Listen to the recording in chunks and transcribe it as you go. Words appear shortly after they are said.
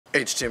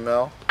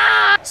HTML,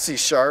 C#,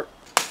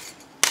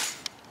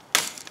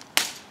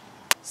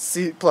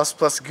 C++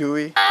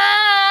 GUI.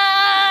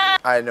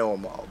 I know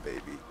them all,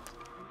 baby.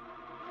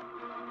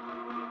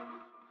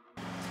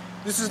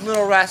 This is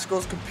Little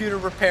Rascals Computer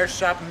Repair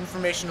Shop and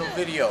informational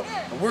video.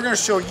 And we're going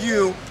to show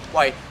you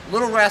why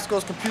Little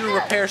Rascals Computer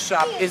Repair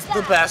Shop is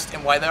the best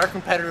and why our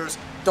competitors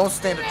don't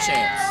stand a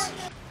chance.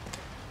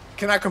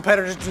 Can our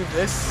competitors do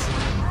this?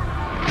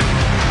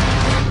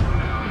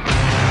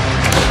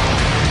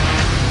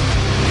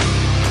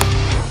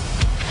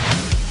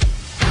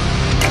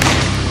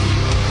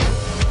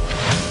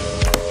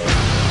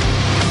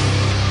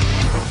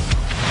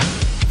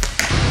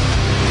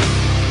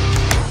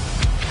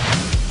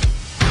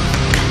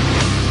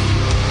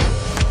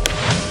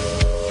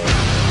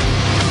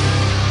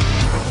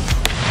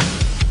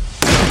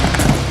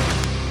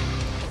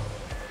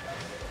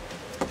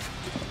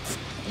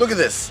 Look at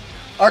this.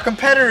 Our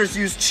competitors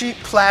use cheap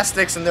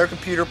plastics in their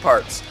computer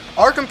parts.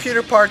 Our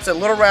computer parts at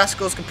Little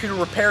Rascals Computer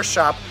Repair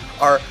Shop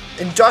are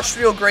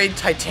industrial grade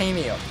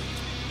titanium.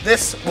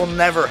 This will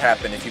never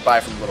happen if you buy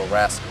from Little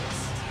Rascals.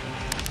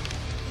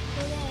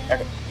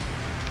 Okay.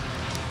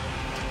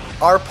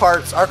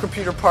 Our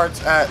computer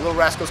parts at Little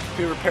Rascals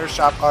Computer Repair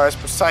Shop are as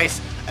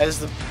precise as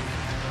the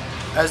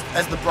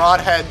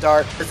broadhead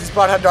dart, as these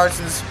broadhead darts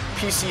in this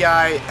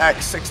PCI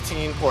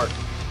X16 port.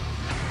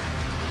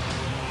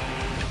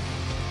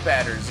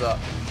 Batters up.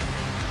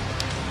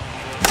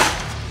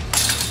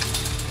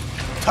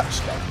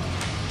 Touchdown.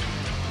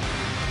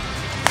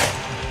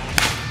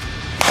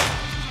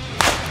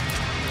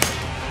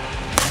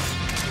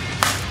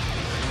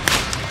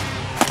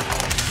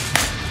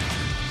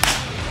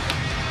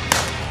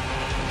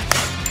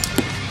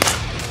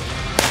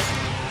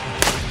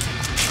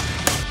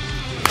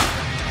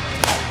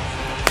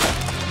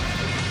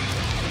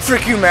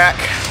 Frick you, Mac.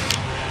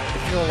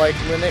 If you don't like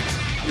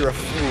Linux, you're a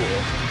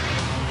fool.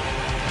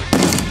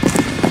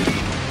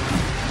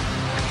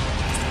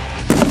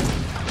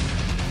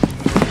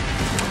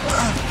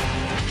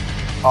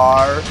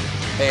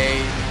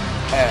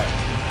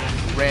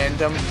 RAM,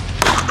 random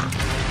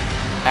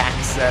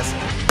access.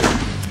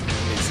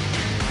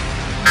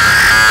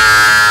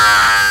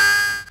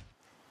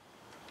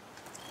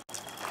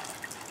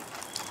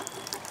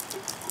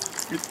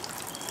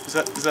 Is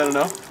that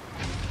enough?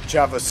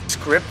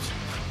 JavaScript,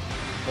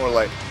 more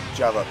like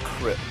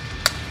JavaCrypt.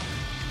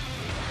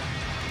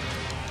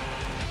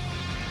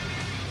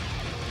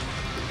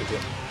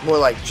 More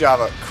like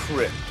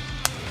JavaCrypt.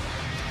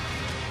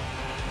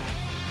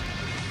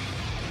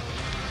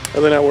 Are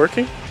they not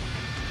working?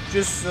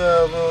 Just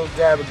a little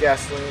dab of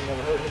gasoline,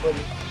 never hurt anybody.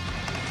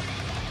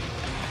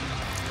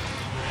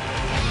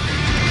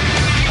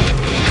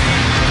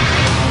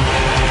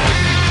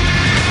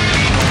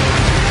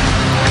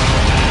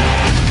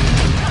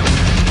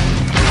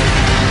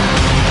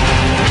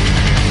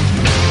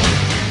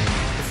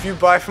 If you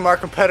buy from our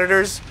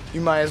competitors,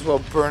 you might as well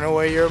burn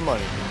away your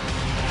money.